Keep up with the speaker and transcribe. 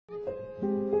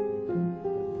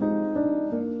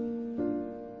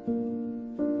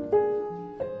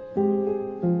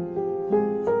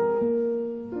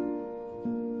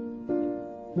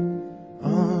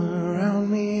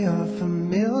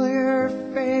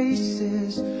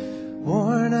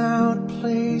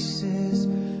places,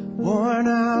 worn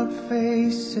out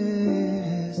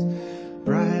faces,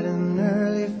 bright and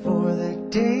early for their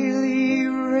daily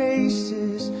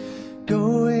races,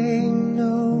 going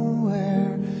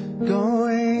nowhere,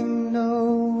 going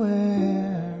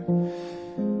nowhere.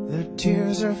 Their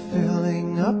tears are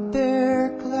filling up their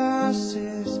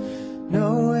glasses,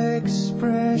 no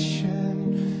expression,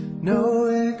 no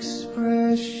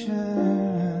expression.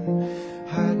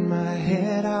 Hide my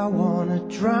head, I wanna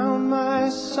drown my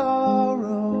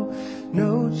sorrow.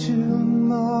 No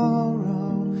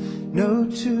tomorrow, no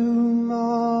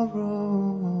tomorrow.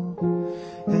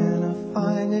 And I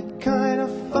find it kinda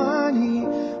funny,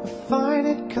 I find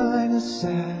it kinda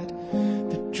sad.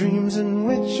 The dreams in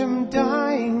which I'm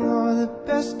dying are the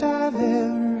best I've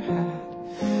ever had.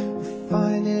 I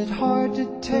find it hard to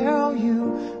tell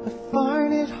you, I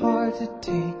find it hard to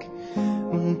take.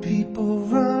 When people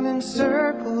run in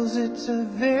circles, it's a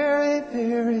very,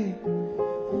 very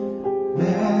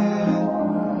mad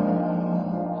world.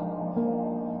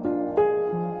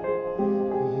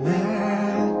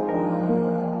 Mad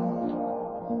world.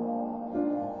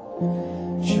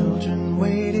 Children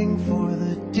waiting for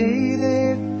the day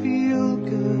they feel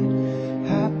good.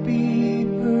 Happy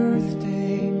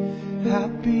birthday,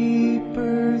 happy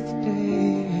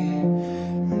birthday.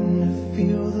 And to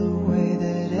feel the way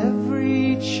that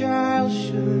every child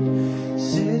should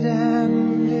sit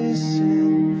and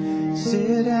listen,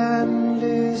 sit and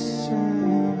listen.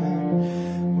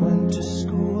 Went to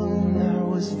school and I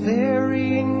was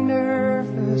very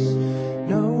nervous.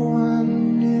 No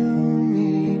one knew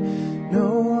me, no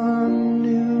one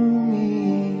knew me.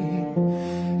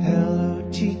 Hello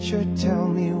teacher, tell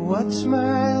me what's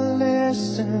my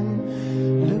lesson.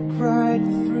 Look right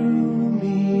through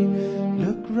me,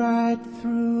 look right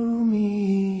through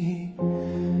me.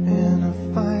 And I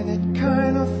find it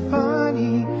kinda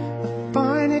funny, I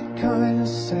find it kinda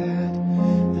sad.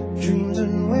 The dreams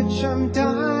in which I'm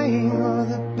dying are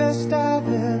the best I've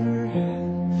ever had.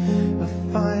 I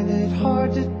find it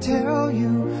hard to tell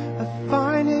you, I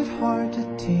find it hard to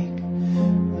take.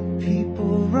 When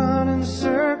people run in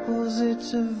circles,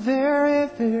 it's a very